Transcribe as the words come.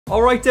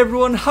Alright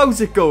everyone,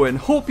 how's it going?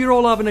 Hope you're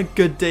all having a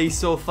good day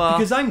so far.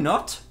 Because I'm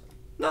not.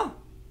 No,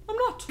 I'm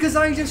not. Because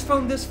I just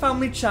found this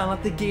family channel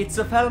at the gates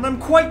of hell and I'm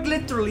quite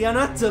literally and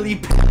utterly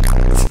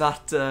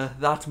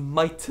that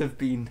might have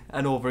been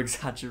an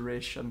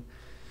over-exaggeration.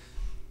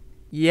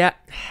 Yeah,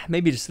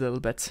 maybe just a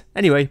little bit.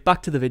 Anyway,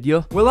 back to the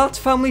video. Well, that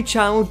family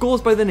channel goes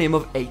by the name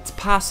of 8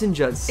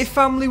 Passengers. A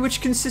family which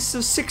consists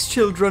of 6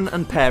 children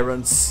and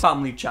parents.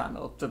 Family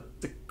channel.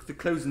 The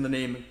clue's in the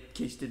name, in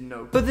case you didn't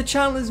know. But the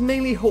channel is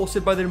mainly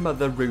hosted by their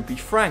mother, Ruby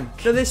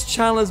Frank. Now, this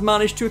channel has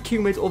managed to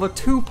accumulate over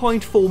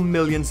 2.4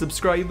 million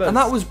subscribers. And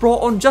that was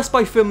brought on just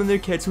by filming their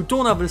kids who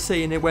don't have a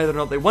say in it whether or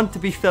not they want to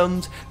be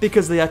filmed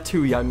because they are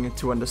too young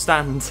to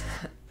understand.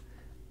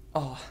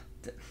 Oh.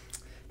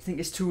 I think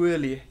it's too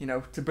early, you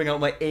know, to bring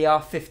out my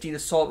AR-15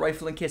 assault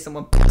rifle in case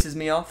someone pisses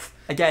me off.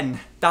 Again,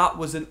 that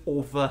was an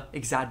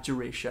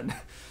over-exaggeration.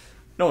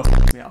 No one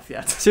pissed me off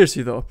yet.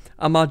 Seriously though,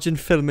 imagine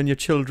filming your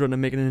children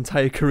and making an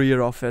entire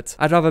career off it.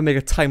 I'd rather make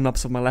a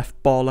time-lapse of my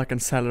left bollock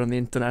and sell it on the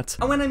internet.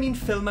 And when I mean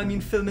film, I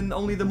mean filming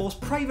only the most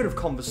private of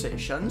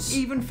conversations,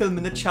 even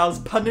filming the child's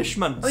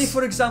punishments. I mean,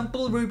 for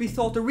example, Ruby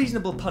thought a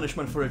reasonable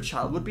punishment for a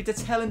child would be to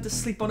tell him to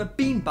sleep on a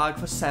beanbag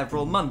for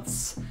several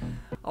months.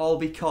 All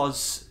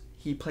because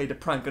he played a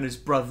prank on his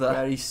brother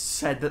where he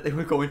said that they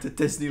were going to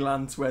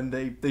Disneyland when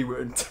they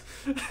weren't.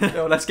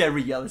 No, let's get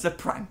real, it's a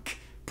prank.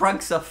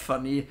 Pranks are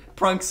funny,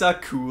 pranks are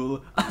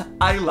cool,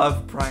 I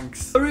love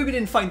pranks. But Ruby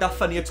didn't find that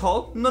funny at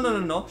all.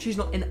 No, she's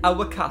not in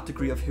our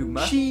category of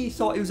humour. She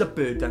thought it was a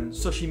burden,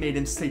 so she made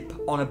him sleep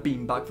on a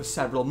beanbag for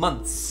several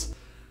months.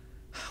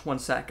 1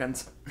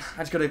 second,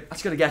 I just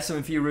gotta get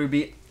something for you,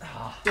 Ruby.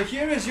 So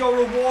here is your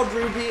reward,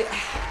 Ruby,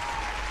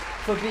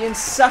 for being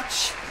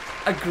such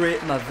a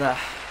great mother.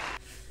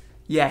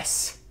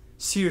 Yes,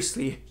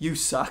 seriously, you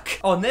suck.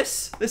 On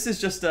this is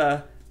just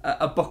a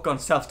book on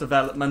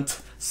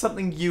self-development.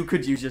 Something you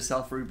could use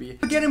yourself, Ruby.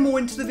 But getting more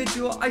into the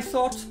video, I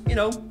thought, you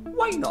know,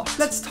 why not?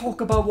 Let's talk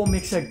about what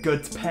makes a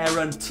good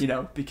parent, you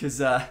know,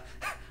 because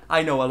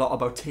I know a lot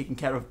about taking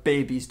care of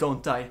babies,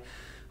 don't I?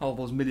 All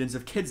those millions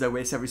of kids I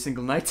waste every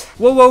single night.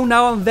 Whoa,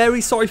 now I'm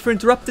very sorry for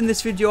interrupting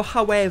this video.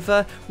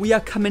 However, we are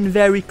coming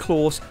very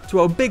close to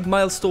our big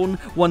milestone,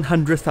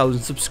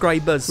 100,000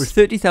 subscribers. We're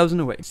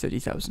 30,000 away,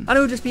 30,000. And it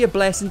would just be a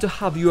blessing to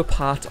have you a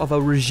part of our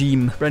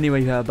regime. But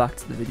anyway, back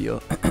to the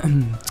video.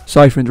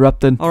 Sorry for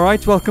interrupting.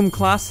 Alright, welcome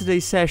class.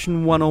 Today's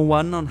session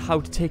 101 on how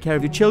to take care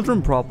of your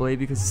children properly,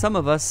 because some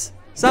of us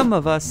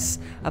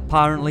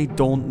apparently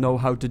don't know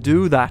how to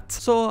do that.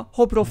 So,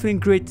 hope you're all feeling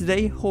great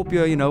today. Hope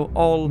you're, you know,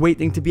 all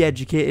waiting to be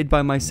educated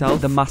by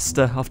myself, the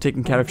master of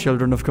taking care of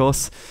children, of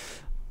course.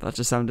 That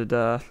just sounded,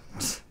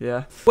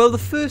 yeah. Well, the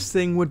first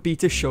thing would be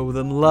to show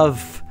them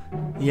love.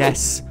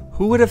 Yes,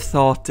 who would have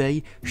thought,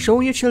 eh?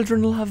 Showing your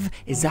children love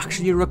is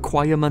actually a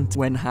requirement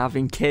when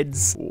having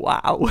kids.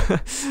 Wow,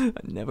 I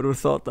never would have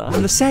thought that.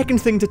 And the second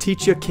thing to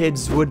teach your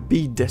kids would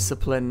be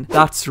discipline.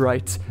 That's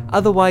right.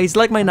 Otherwise,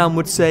 like my nan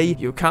would say,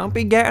 you can't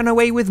be getting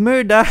away with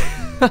murder.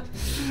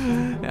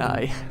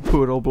 Aye,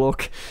 poor old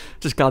bloke.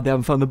 Just glad they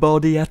haven't found the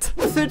body yet.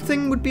 The third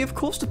thing would be, of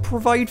course, to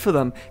provide for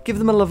them. Give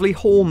them a lovely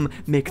home,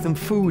 make them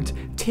food,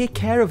 take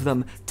care of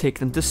them, take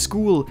them to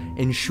school,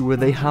 ensure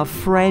they have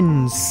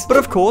friends. But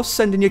of course,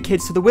 sending your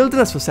kids to the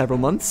wilderness for several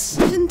months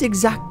isn't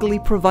exactly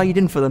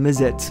providing for them,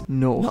 is it?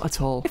 No, not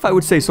at all. If I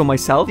would say so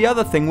myself, the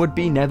other thing would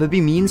be never be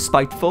mean,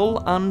 spiteful,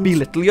 and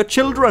belittle your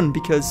children,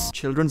 because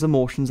children's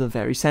emotions are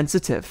very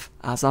sensitive,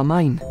 as are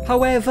mine.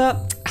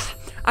 However,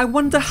 I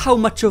wonder how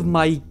much of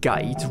my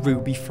guide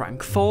Ruby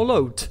Frank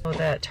followed.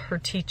 That her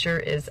teacher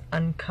is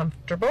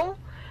uncomfortable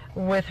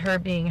with her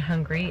being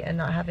hungry and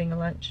not having a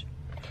lunch,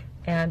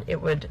 and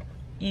it would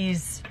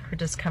ease her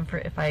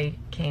discomfort if I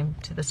came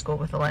to the school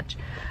with a lunch.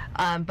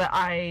 But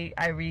I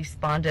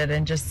responded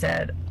and just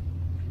said,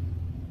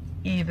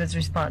 Eve is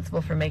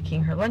responsible for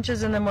making her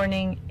lunches in the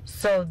morning,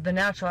 so the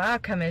natural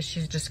outcome is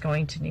she's just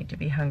going to need to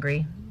be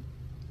hungry.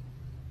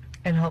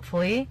 And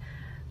hopefully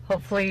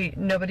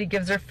nobody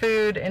gives her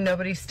food and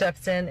nobody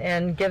steps in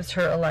and gives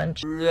her a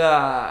lunch.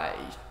 Right,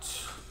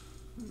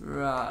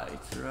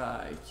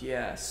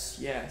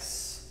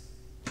 yes.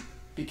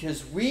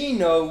 Because we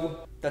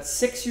know that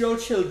 6-year-old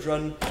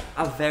children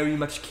are very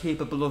much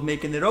capable of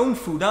making their own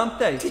food, aren't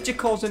they? Teacher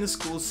calls in the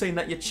school saying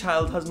that your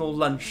child has no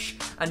lunch,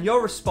 and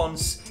your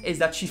response is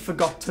that she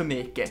forgot to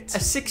make it. A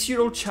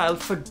 6-year-old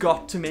child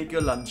forgot to make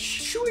your lunch.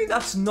 Surely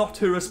that's not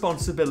her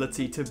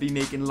responsibility to be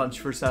making lunch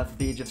for herself at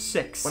the age of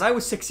 6. When I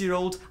was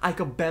 6-year-old, I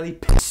could barely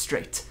piss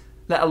straight,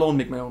 let alone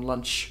make my own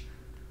lunch.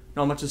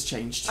 Not much has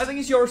changed. I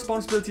think it's your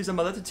responsibility as a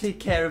mother to take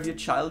care of your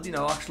child, you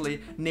know, actually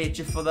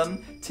nature for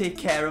them, take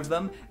care of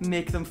them,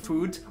 make them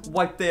food,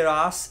 wipe their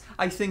ass.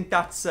 I think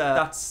that's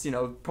you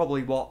know,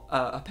 probably what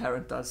a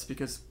parent does,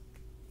 because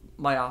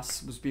my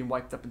ass was being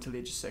wiped up until the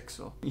age of 6,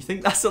 so. You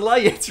think that's a lie?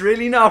 It's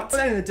really not.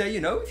 But at the end of the day,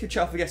 you know, if your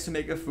child forgets to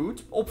make her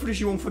food, hopefully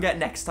she won't forget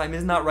next time,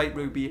 isn't that right,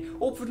 Ruby?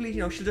 Hopefully, you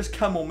know, she'll just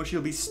come home and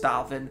she'll be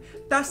starving.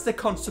 That's the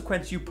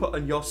consequence you put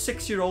on your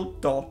 6-year-old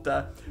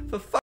daughter. For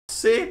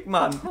sake,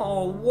 man.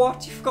 Oh,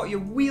 what? You forgot your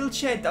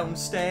wheelchair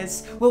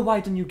downstairs? Well, why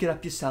don't you get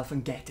up yourself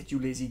and get it, you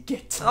lazy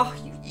git? Oh,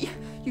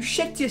 you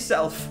shit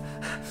yourself.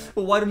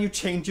 Well, why don't you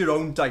change your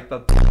own diaper,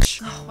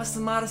 bitch? Oh, what's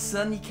the matter,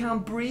 son? You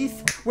can't breathe?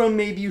 Well,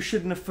 maybe you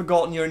shouldn't have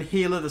forgotten your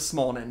inhaler this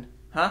morning,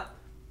 huh?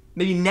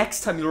 Maybe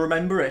next time you'll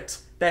remember it.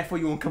 Therefore,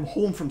 you won't come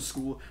home from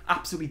school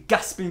absolutely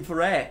gasping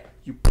for air,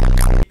 you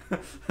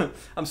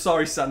I'm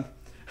sorry, son.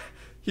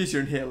 Here's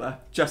your inhaler.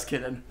 Just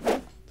kidding.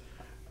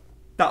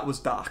 That was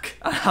dark.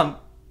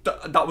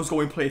 That was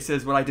going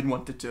places where I didn't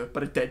want it to,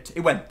 but it did.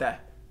 It went there.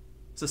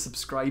 So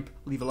subscribe,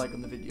 leave a like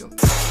on the video.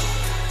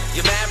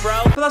 You mad,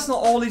 bro? But that's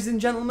not all, ladies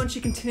and gentlemen. She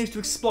continues to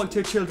exploit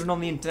her children on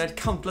the internet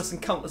countless and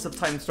countless of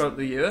times throughout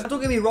the year. And don't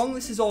get me wrong,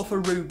 this is all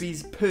for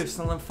Ruby's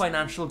personal and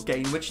financial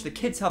gain, which the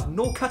kids have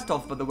no cut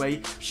off, by the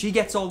way. She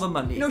gets all the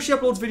money. You know, she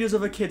uploads videos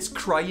of her kids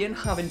crying,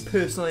 having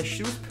personal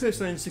issues,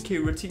 personal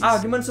insecurities,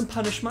 arguments and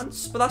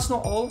punishments. But that's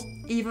not all.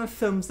 Even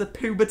films the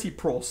puberty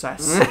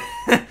process.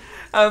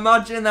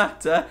 Imagine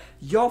that,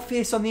 your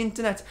face on the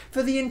internet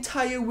for the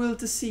entire world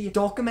to see,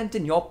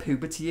 documenting your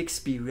puberty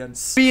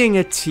experience. Being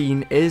a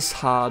teen is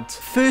hard.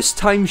 First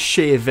time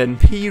shaving,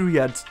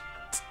 period.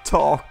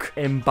 Talk.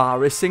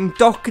 Embarrassing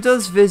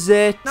doctor's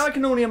visit. Now I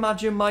can only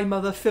imagine my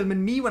mother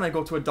filming me when I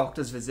go to a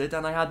doctor's visit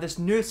and I had this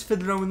nurse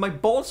fiddling around with my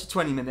balls for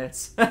 20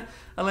 minutes.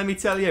 And let me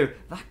tell you,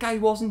 that guy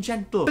wasn't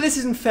gentle. But this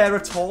isn't fair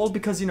at all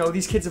because, you know,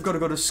 these kids have got to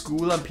go to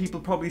school and people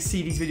probably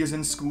see these videos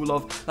in school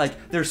of,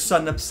 like, their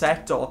son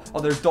upset or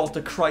their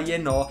daughter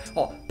crying or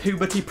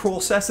puberty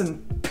process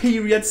and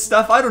period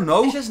stuff. I don't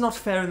know. It's just not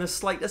fair in the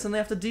slightest and they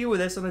have to deal with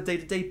this on a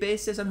day-to-day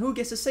basis. And who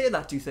gets to say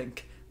that, do you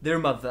think? Their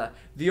mother,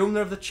 the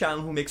owner of the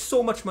channel who makes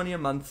so much money a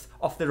month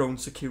off their own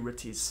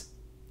securities.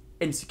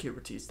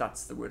 Insecurities,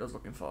 that's the word I was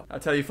looking for. I'll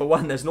tell you for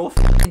one, there's no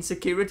f***ing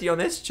security on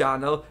this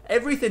channel.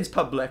 Everything's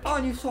public. Oh,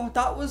 and you thought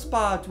that was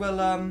bad? Well,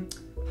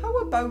 how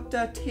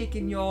about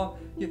taking your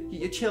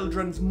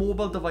children's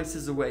mobile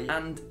devices away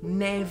and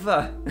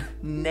never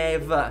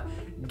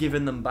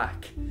giving them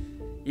back?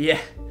 Yeah,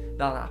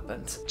 that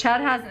happened. Chad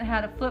hasn't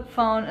had a flip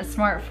phone, a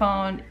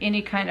smartphone,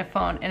 any kind of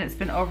phone, and it's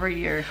been over a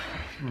year.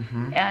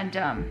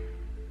 And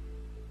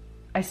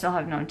I still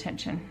have no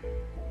intention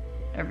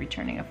of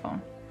returning a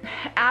phone.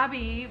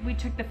 Abby, we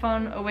took the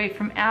phone away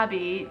from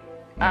Abby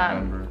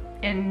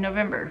in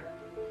November.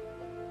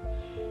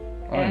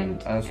 Oh,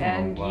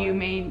 and you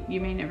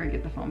may never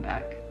get the phone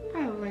back.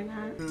 Probably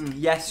not.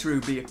 Yes,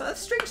 Ruby. But the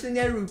strange thing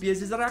there, Ruby,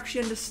 is that I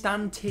actually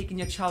understand taking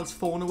your child's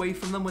phone away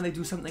from them when they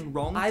do something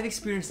wrong. I've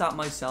experienced that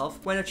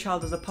myself. When a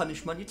child does a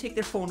punishment, you take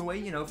their phone away,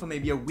 you know, for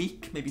maybe a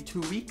week, maybe 2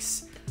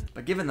 weeks.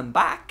 But giving them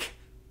back?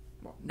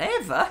 Well,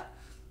 never.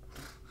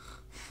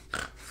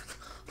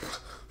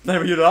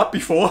 Never heard of that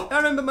before. I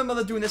remember my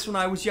mother doing this when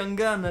I was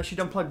younger and she'd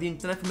unplug the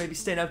internet for maybe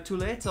staying out too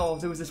late. Or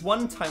there was this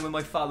one time when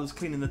my father was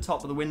cleaning the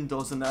top of the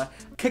windows and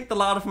kicked the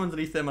ladder from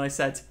underneath him and I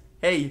said,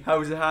 "Hey,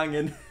 how's it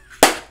hanging?"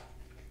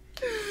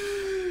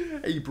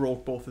 He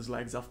broke both his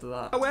legs after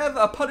that. However,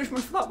 a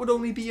punishment for that would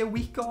only be a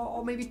week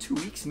or maybe 2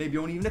 weeks, maybe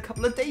only even a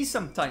couple of days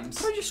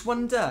sometimes. I just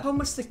wonder how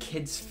much the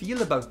kids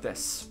feel about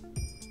this.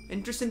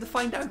 Interesting to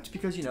find out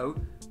because, you know,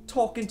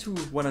 talking to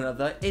one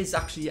another is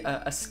actually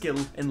a skill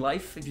in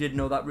life. If you didn't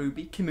know that,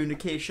 Ruby.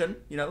 Communication,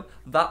 you know,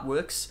 that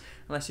works.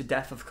 Unless you're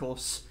deaf, of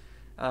course.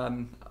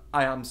 I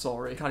am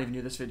sorry. I can't even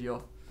hear this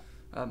video.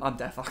 I'm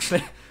deaf,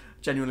 actually.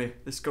 Genuinely.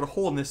 This got a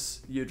hole in this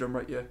eardrum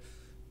right here.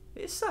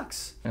 It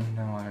sucks. And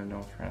now I have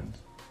no friends.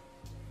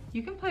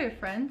 You can play with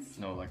friends.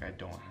 No, like, I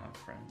don't have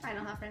friends. I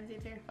don't have friends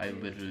either. I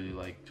literally,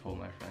 like, told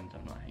my friends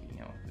I'm not hanging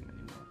out with them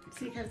anymore.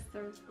 Because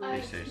they're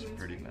They say some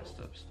pretty messed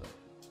up stuff.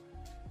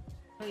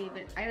 I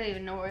don't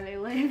even know where they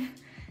live.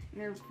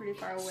 They're pretty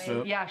far away.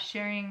 So, Yeah,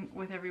 sharing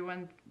with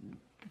everyone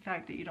the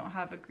fact that you don't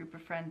have a group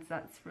of friends,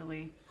 that's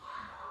really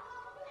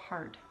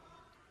hard.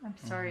 I'm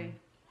sorry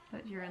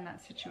that you're in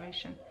that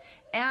situation.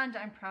 And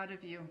I'm proud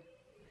of you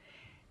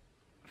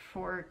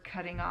for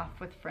cutting off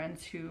with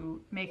friends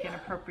who make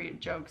inappropriate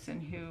jokes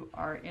and who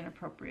are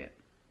inappropriate.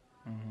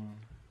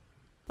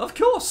 Of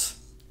course!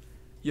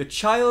 Your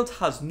child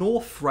has no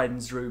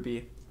friends,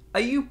 Ruby. Are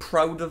you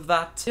proud of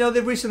that? You know,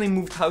 they've recently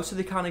moved house, so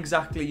they can't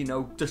exactly, you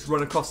know, just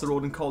run across the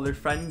road and call their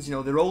friends. You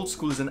know, their old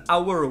school is an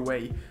hour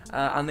away,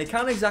 and they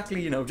can't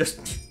exactly, you know,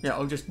 just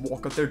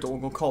walk out their door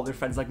and go call their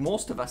friends like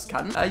most of us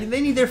can.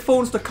 They need their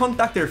phones to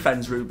contact their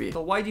friends, Ruby.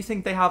 So why do you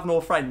think they have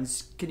no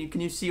friends? Can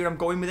you see where I'm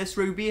going with this,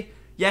 Ruby?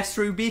 Yes,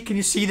 Ruby, can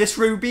you see this,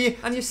 Ruby?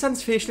 And your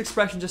son's facial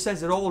expression just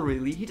says it all,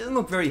 really. He doesn't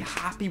look very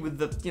happy with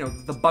the, you know,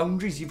 the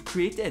boundaries you've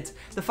created.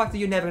 The fact that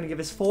you're never going to give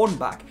his phone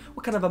back.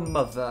 What kind of a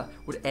mother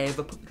would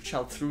ever put their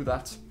child through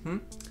that?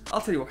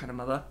 I'll tell you what kind of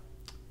mother.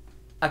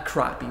 A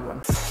crappy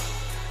one.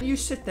 You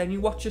sit there and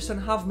you watch your son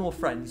have no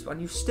friends,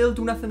 and you still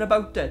do nothing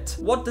about it.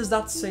 What does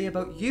that say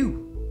about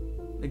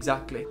you?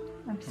 Exactly.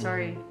 I'm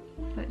sorry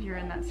that you're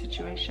in that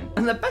situation.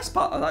 And the best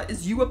part of that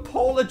is you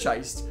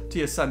apologised to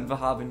your son for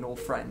having no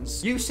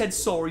friends. You said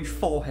sorry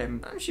for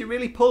him. And she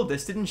really pulled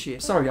this, didn't she?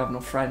 Sorry you have no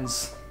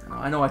friends.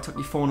 I know I took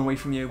your phone away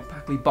from you,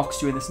 practically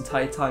boxed you in this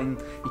entire time.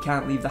 You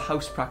can't leave the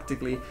house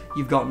practically.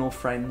 You've got no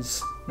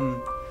friends.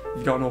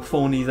 You've got no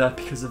phone either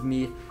because of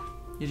me.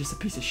 You're just a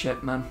piece of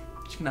shit, man.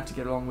 You're gonna have to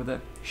get along with it.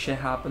 Shit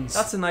happens.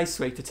 That's a nice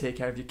way to take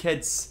care of your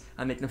kids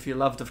and make them feel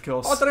loved, of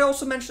course. Oh, did I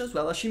also mention as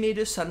well that she made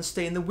her son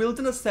stay in the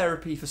wilderness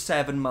therapy for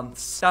 7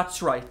 months?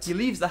 That's right. He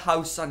leaves the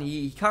house and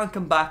he can't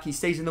come back. He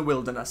stays in the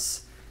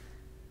wilderness.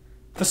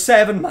 For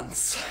 7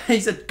 months.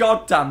 He's a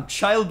goddamn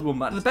child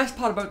woman. The best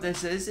part about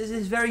this is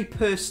it's very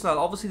personal.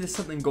 Obviously there's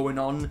something going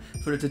on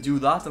for her to do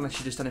that, unless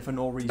she just done it for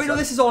no reason. But you know,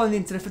 this is all on the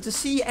internet for to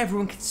see.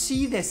 Everyone can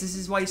see this. This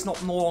is why it's no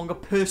longer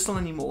personal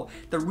anymore.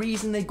 The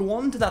reason they go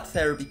on to that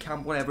therapy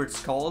camp, whatever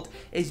it's called,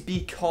 is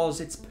because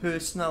it's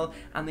personal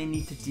and they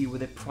need to deal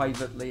with it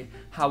privately.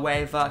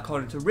 However,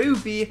 according to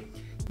Ruby,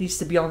 it needs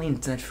to be on the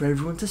internet for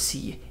everyone to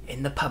see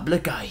in the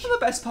public eye. And the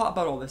best part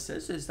about all this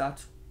is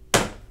that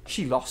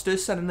she lost her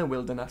son in the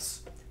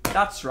wilderness.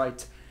 That's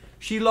right.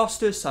 She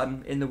lost her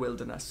son in the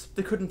wilderness.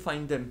 They couldn't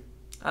find him.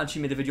 And she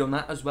made a video on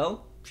that as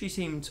well. She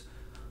seemed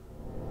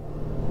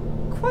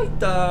quite,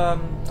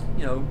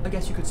 you know, I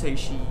guess you could say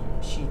she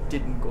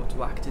didn't go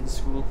to acting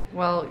school.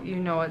 Well, you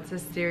know it's a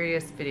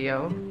serious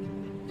video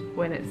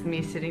when it's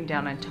me sitting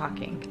down and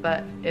talking.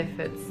 But if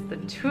it's the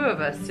two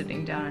of us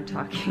sitting down and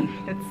talking,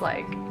 it's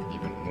like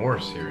even more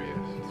serious.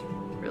 It's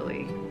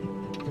really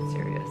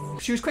serious.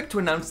 She was quick to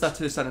announce that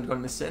her son had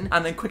gone missing,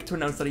 and then quick to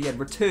announce that he had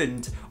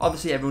returned.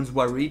 Obviously everyone's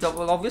worried.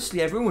 Well,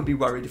 obviously everyone would be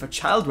worried if a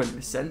child went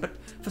missing, but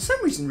for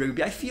some reason,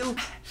 Ruby, I feel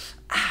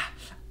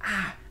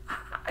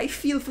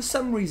for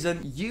some reason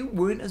you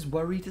weren't as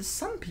worried as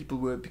some people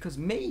were, because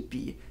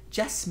maybe,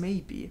 just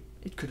maybe,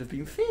 it could have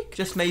been fake.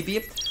 Just maybe.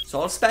 It's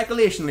all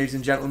speculation, ladies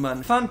and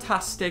gentlemen.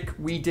 Fantastic.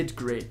 We did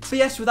great. But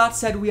yes, with that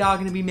said, we are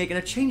going to be making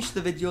a change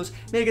to the videos,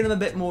 making them a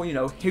bit more, you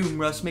know,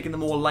 humorous, making them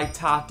more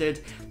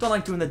light-hearted. Don't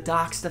like doing the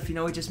dark stuff, you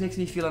know, it just makes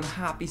me feel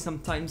unhappy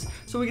sometimes.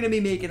 So we're going to be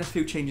making a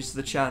few changes to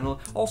the channel.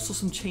 Also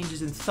some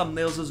changes in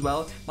thumbnails as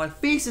well. My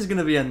face is going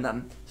to be in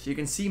them, so you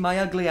can see my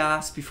ugly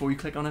ass before you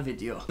click on a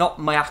video. Not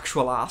my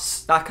actual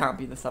ass. That can't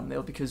be in the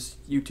thumbnail because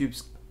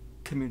YouTube's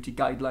community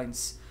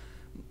guidelines.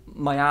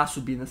 My ass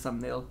would be in the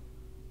thumbnail.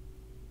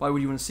 Why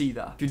would you want to see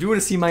that? If you do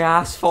want to see my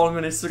ass, follow me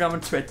on Instagram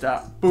and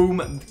Twitter.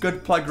 Boom,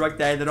 good plug right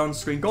there. They're on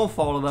screen. Go and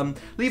follow them.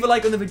 Leave a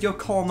like on the video,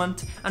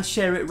 comment, and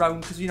share it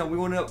around because, you know, we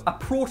want to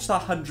approach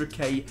that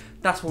 100k.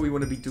 That's what we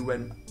want to be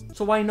doing.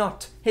 So why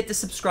not? Hit the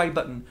subscribe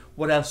button.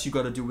 What else you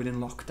got to do within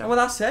lockdown? And with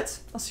that said,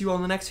 I'll see you all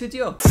in the next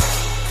video.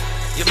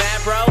 You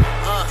mad, bro?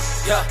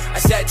 Yeah. I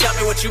said, tell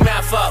me what you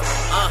mad for?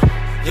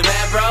 You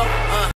mad, bro?